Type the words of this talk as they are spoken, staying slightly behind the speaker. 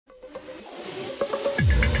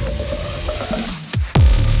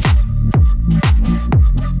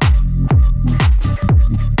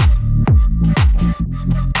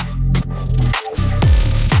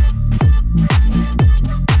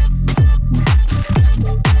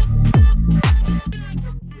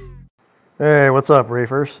Hey, what's up,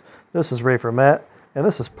 reefers? This is Reefer Matt, and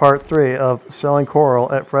this is part 3 of selling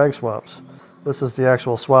coral at Frag Swaps. This is the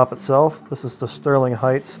actual swap itself. This is the Sterling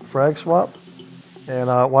Heights Frag Swap. And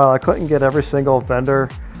while I couldn't get every single vendor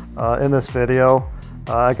in this video,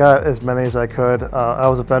 I got as many as I could. I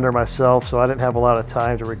was a vendor myself, so I didn't have a lot of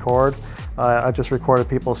time to record. I just recorded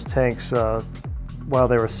people's tanks while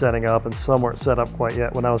they were setting up, and some weren't set up quite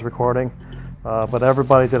yet when I was recording. But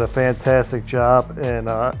everybody did a fantastic job, and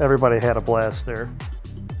everybody had a blast there.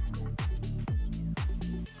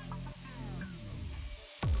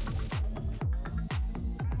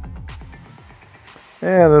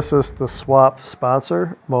 And this is the swap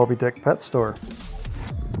sponsor, Moby Dick Pet Store.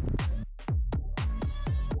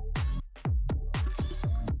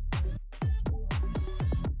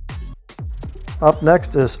 Up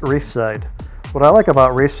next is Reef Side. What I like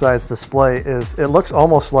about Reef Side's display is it looks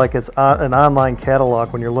almost like it's an online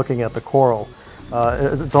catalog when you're looking at the coral.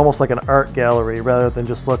 It's almost like an art gallery rather than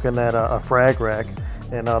just looking at a frag rack.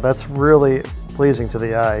 And that's really pleasing to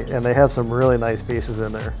the eye. And they have some really nice pieces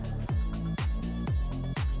in there.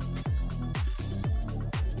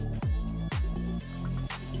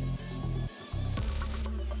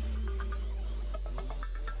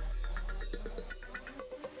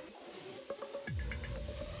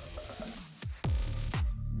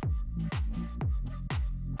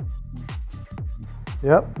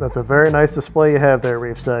 Yep, that's a very nice display you have there,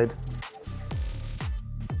 Reef Side.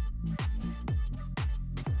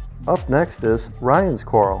 Up next is Ryan's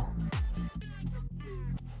Coral.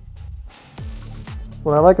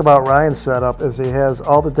 What I like about Ryan's setup is he has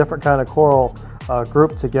all the different kind of coral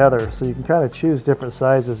grouped together, so you can kind of choose different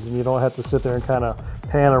sizes and you don't have to sit there and kind of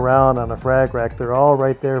pan around on a frag rack. They're all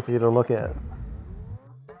right there for you to look at.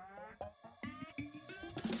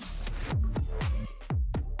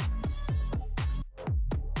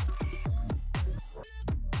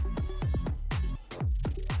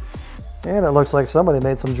 And it looks like somebody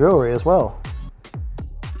made some jewelry as well.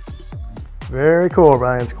 Very cool,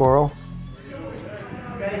 Ryan's Coral.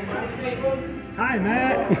 Hi,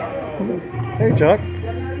 Matt. Hey, Chuck.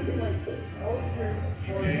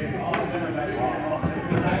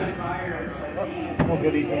 No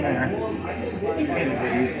goodies in there. Any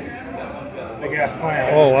goodies. Big ass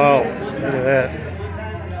clams. Oh, wow. Look at that.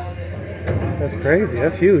 That's crazy.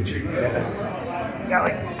 That's huge. Yeah. Got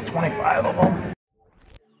like 25 of them.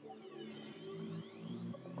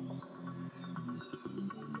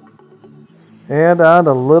 And on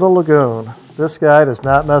to Little Lagoon. This guy does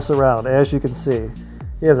not mess around, as you can see.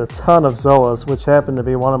 He has a ton of zoas, which happen to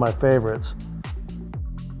be one of my favorites.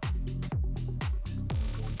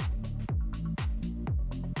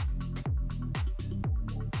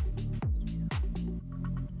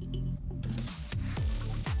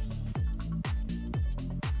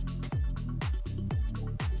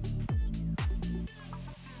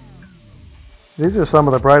 These are some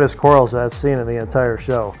of the brightest corals I've seen in the entire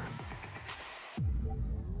show.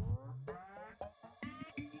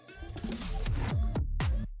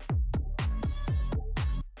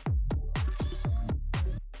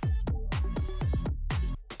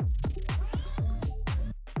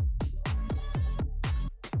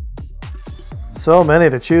 So many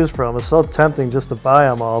to choose from. It's so tempting just to buy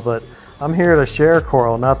them all, but I'm here to share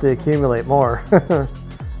coral, not to accumulate more.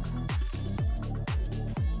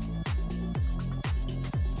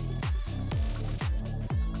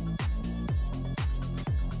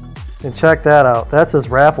 And check that out. That's his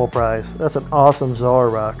raffle prize. That's an awesome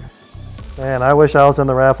Zoa rock. Man, I wish I was in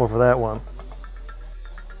the raffle for that one.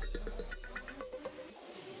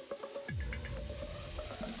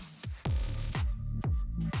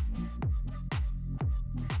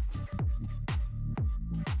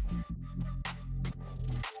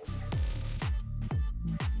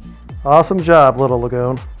 Awesome job, Little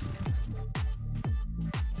Lagoon.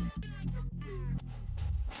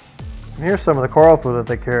 And here's some of the coral food that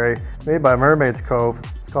they carry, made by Mermaid's Cove.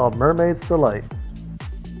 It's called Mermaid's Delight.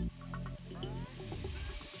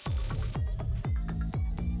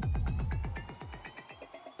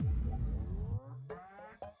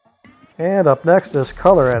 And up next is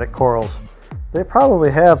Color Addict Corals. They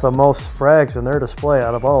probably have the most frags in their display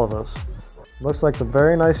out of all of us. Looks like some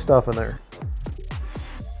very nice stuff in there.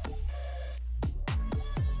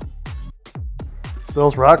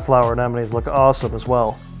 Those rock flower anemones look awesome as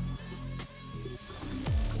well.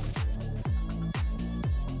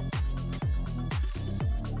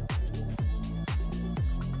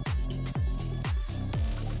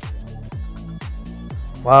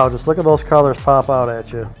 Wow, just look at those colors pop out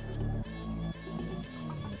at you.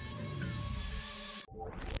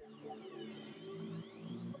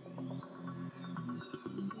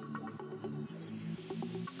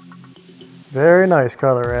 Very nice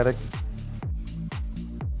color, Attic.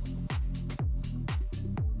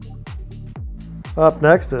 Up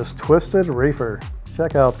next is Twisted Reefer.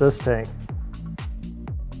 Check out this tank.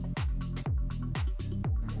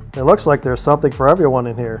 It looks like there's something for everyone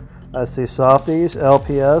in here. I see softies,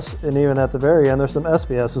 LPS, and even at the very end there's some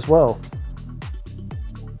SPS as well.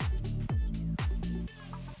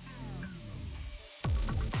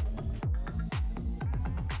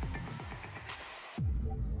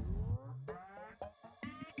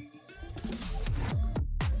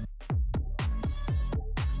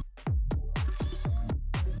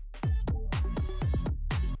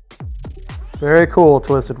 Very cool,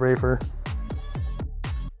 Twisted Reefer.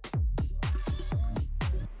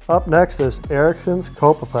 Up next is Erickson's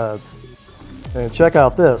copepods. And check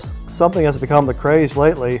out this. Something has become the craze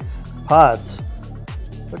lately, pods.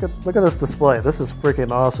 Look at this display. This is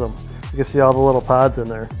freaking awesome. You can see all the little pods in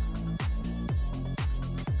there.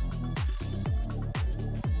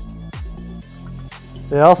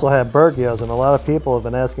 They also have Bergias, and a lot of people have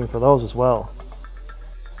been asking for those as well.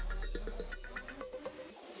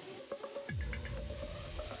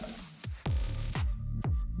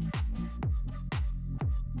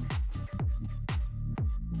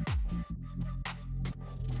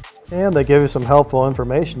 And they give you some helpful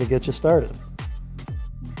information to get you started.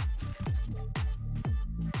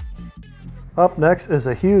 Up next is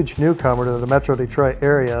a huge newcomer to the Metro Detroit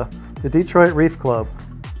area, the Detroit Reef Club.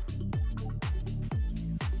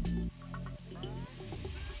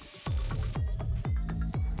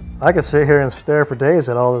 I could sit here and stare for days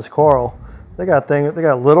at all this coral. They got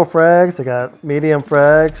little frags, they got medium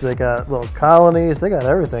frags, they got little colonies, they got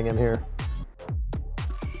everything in here.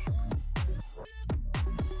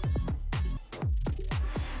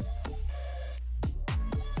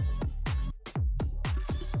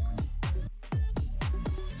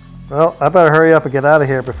 Well, I better hurry up and get out of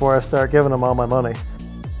here before I start giving them all my money.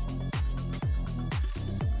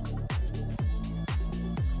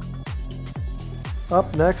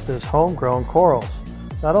 Up next is homegrown corals.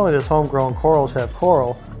 Not only does homegrown corals have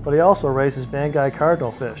coral, but he also raises Banggai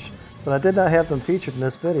cardinal fish. But I did not have them featured in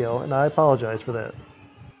this video, and I apologize for that.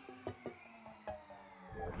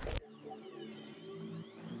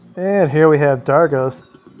 And here we have Darga's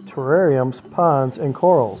terrariums, ponds, and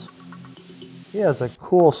corals. He has a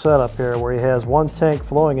cool setup here where he has one tank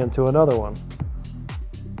flowing into another one.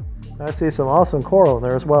 I see some awesome coral in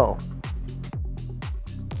there as well.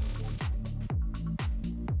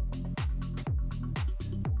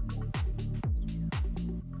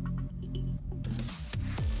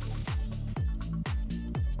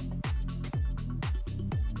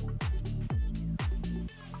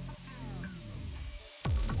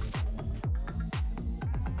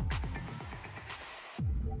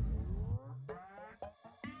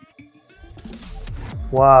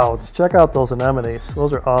 Wow, just check out those anemones.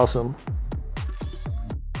 Those are awesome.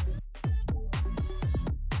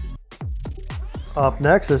 Up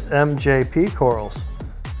next is MJP corals.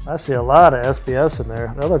 I see a lot of SPS in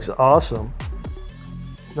there. That looks awesome.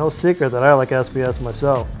 It's no secret that I like SPS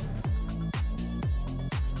myself.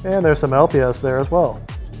 And there's some LPS there as well.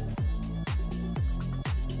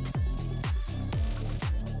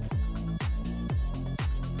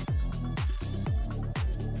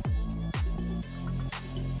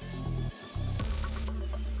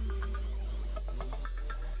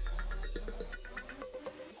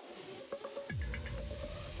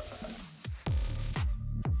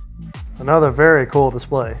 Another very cool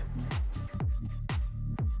display.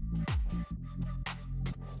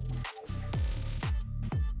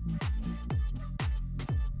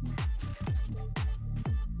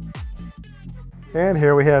 And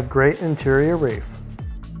here we have Great Interior Reef.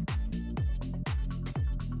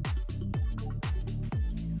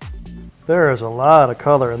 There is a lot of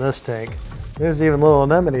color in this tank. There's even little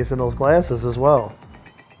anemones in those glasses as well.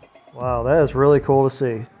 Wow, that is really cool to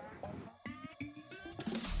see.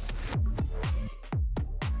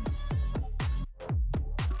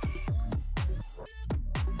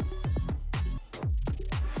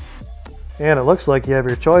 And it looks like you have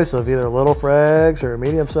your choice of either little frags or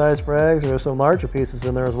medium-sized frags, or there's some larger pieces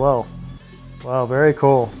in there as well. Wow, very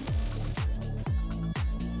cool.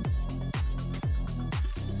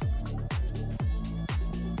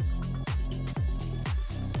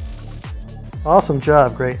 Awesome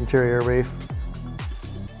job, Great Interior Reef.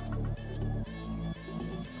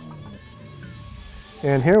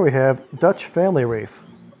 And here we have Dutch Family Reef.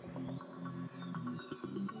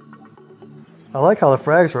 I like how the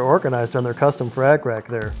frags are organized on their custom frag rack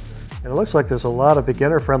there. And it looks like there's a lot of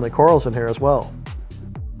beginner-friendly corals in here as well.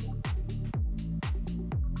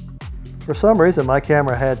 For some reason, my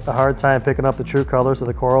camera had a hard time picking up the true colors of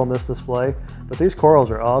the coral in this display, but these corals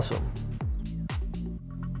are awesome.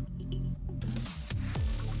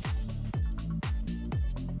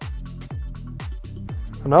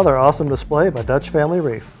 Another awesome display by Dutch Family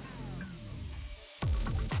Reef.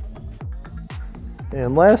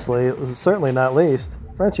 And lastly, certainly not least,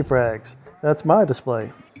 Frenchy Frags. That's my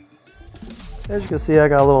display. As you can see, I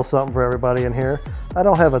got a little something for everybody in here. I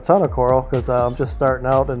don't have a ton of coral because I'm just starting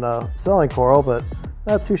out and selling coral, but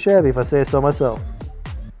not too shabby if I say so myself.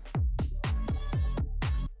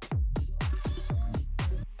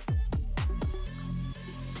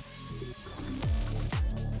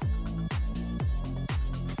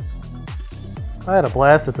 I had a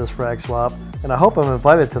blast at this frag swap, and I hope I'm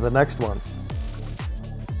invited to the next one.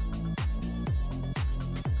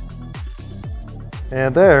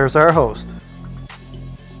 And there's our host.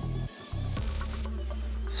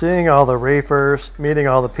 Seeing all the reefers, meeting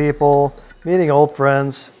all the people, meeting old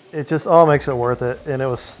friends, it just all makes it worth it, and it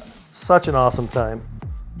was such an awesome time.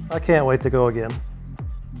 I can't wait to go again.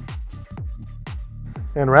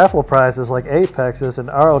 And raffle prizes like apexes and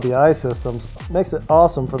RODI systems makes it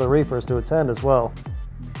awesome for the reefers to attend as well.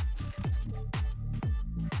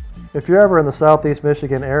 If you're ever in the Southeast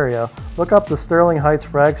Michigan area, look up the Sterling Heights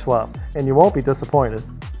Frag Swap and you won't be disappointed.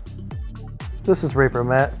 This is Reefer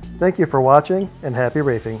Matt. Thank you for watching and happy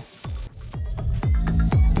reefing.